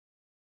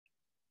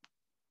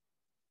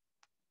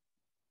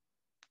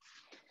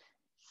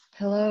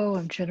Hello,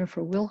 I'm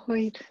Jennifer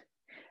Wilhoit.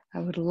 I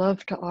would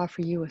love to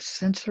offer you a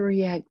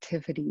sensory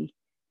activity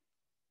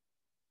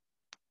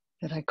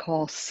that I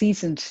call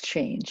Seasons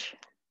Change.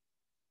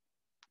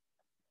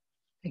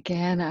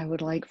 Again, I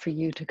would like for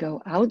you to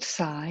go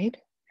outside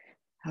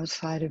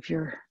of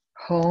your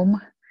home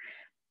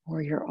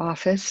or your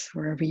office,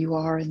 wherever you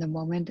are in the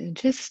moment, and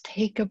just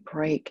take a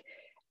break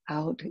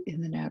out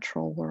in the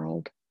natural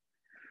world.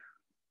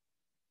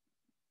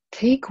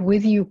 Take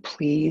with you,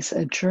 please,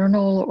 a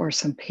journal or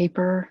some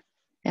paper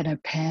and a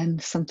pen,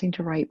 something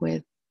to write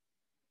with.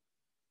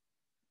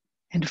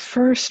 And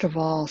first of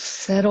all,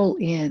 settle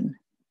in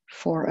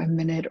for a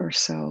minute or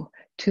so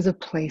to the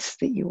place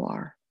that you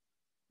are.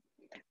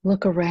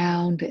 Look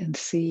around and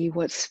see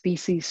what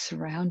species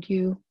surround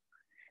you.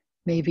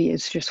 Maybe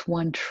it's just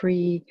one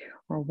tree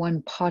or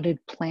one potted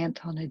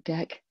plant on a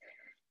deck.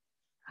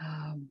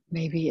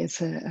 Maybe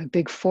it's a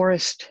big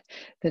forest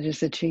that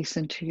is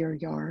adjacent to your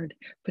yard,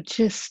 but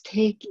just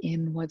take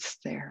in what's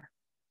there.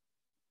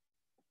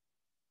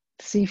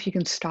 See if you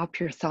can stop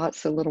your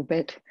thoughts a little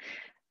bit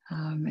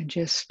and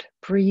just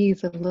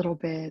breathe a little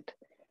bit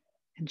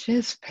and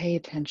just pay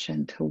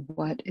attention to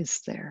what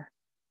is there.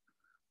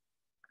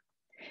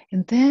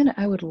 And then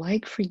I would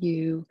like for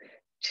you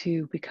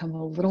to become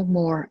a little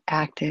more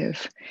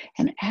active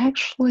and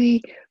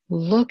actually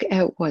look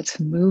at what's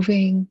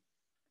moving,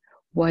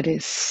 what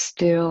is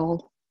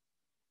still.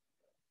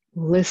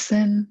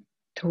 Listen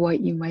to what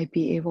you might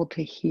be able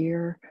to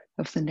hear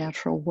of the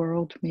natural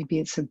world. Maybe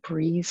it's a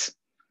breeze,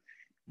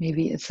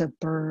 maybe it's a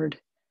bird,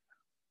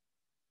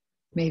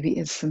 maybe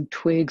it's some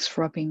twigs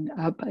rubbing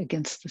up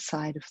against the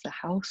side of the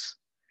house.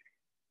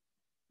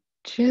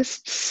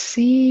 Just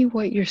see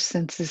what your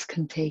senses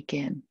can take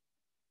in.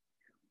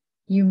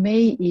 You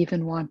may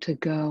even want to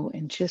go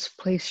and just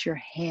place your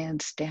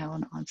hands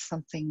down on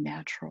something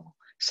natural,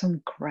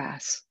 some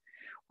grass,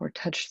 or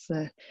touch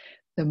the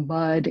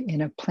mud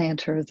in a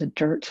planter, the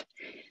dirt,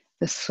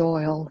 the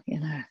soil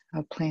in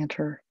a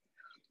planter.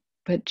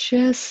 But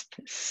just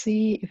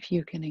see if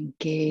you can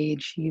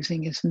engage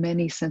using as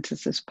many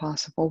senses as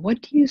possible.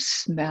 What do you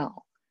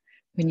smell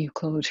when you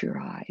close your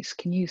eyes?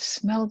 Can you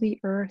smell the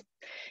earth?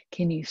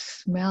 Can you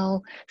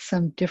smell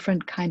some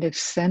different kind of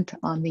scent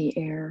on the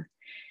air?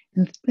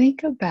 And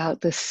think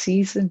about the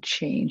season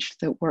change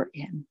that we're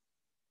in.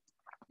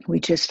 We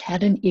just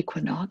had an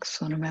equinox,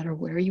 so no matter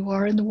where you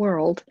are in the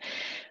world,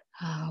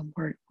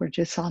 we're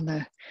just on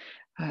a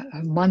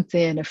month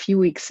in, a few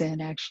weeks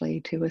in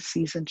actually, to a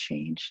season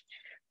change.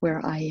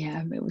 Where I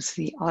am, it was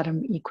the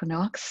autumn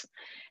equinox.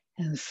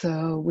 And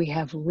so we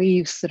have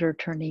leaves that are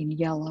turning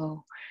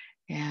yellow,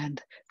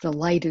 and the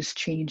light is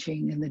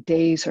changing, and the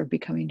days are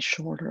becoming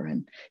shorter,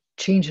 and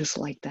changes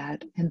like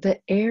that. And the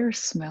air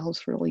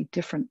smells really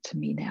different to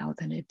me now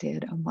than it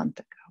did a month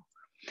ago.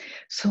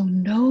 So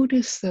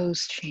notice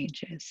those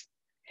changes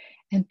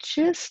and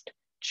just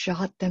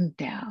jot them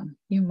down.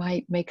 You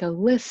might make a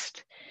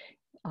list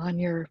on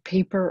your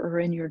paper or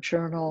in your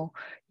journal.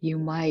 You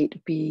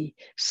might be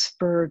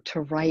spurred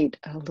to write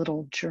a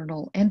little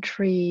journal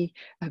entry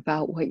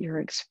about what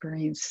you're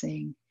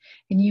experiencing.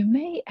 And you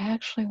may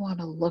actually want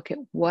to look at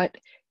what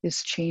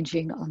is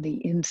changing on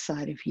the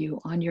inside of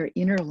you, on your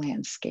inner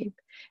landscape,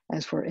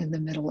 as we're in the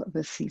middle of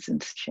a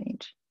season's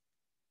change.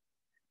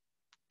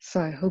 So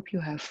I hope you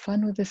have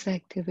fun with this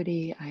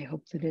activity. I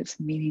hope that it's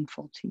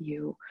meaningful to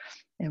you.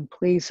 And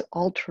please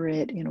alter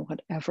it in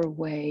whatever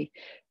way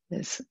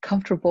is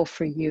comfortable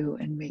for you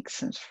and makes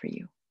sense for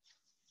you.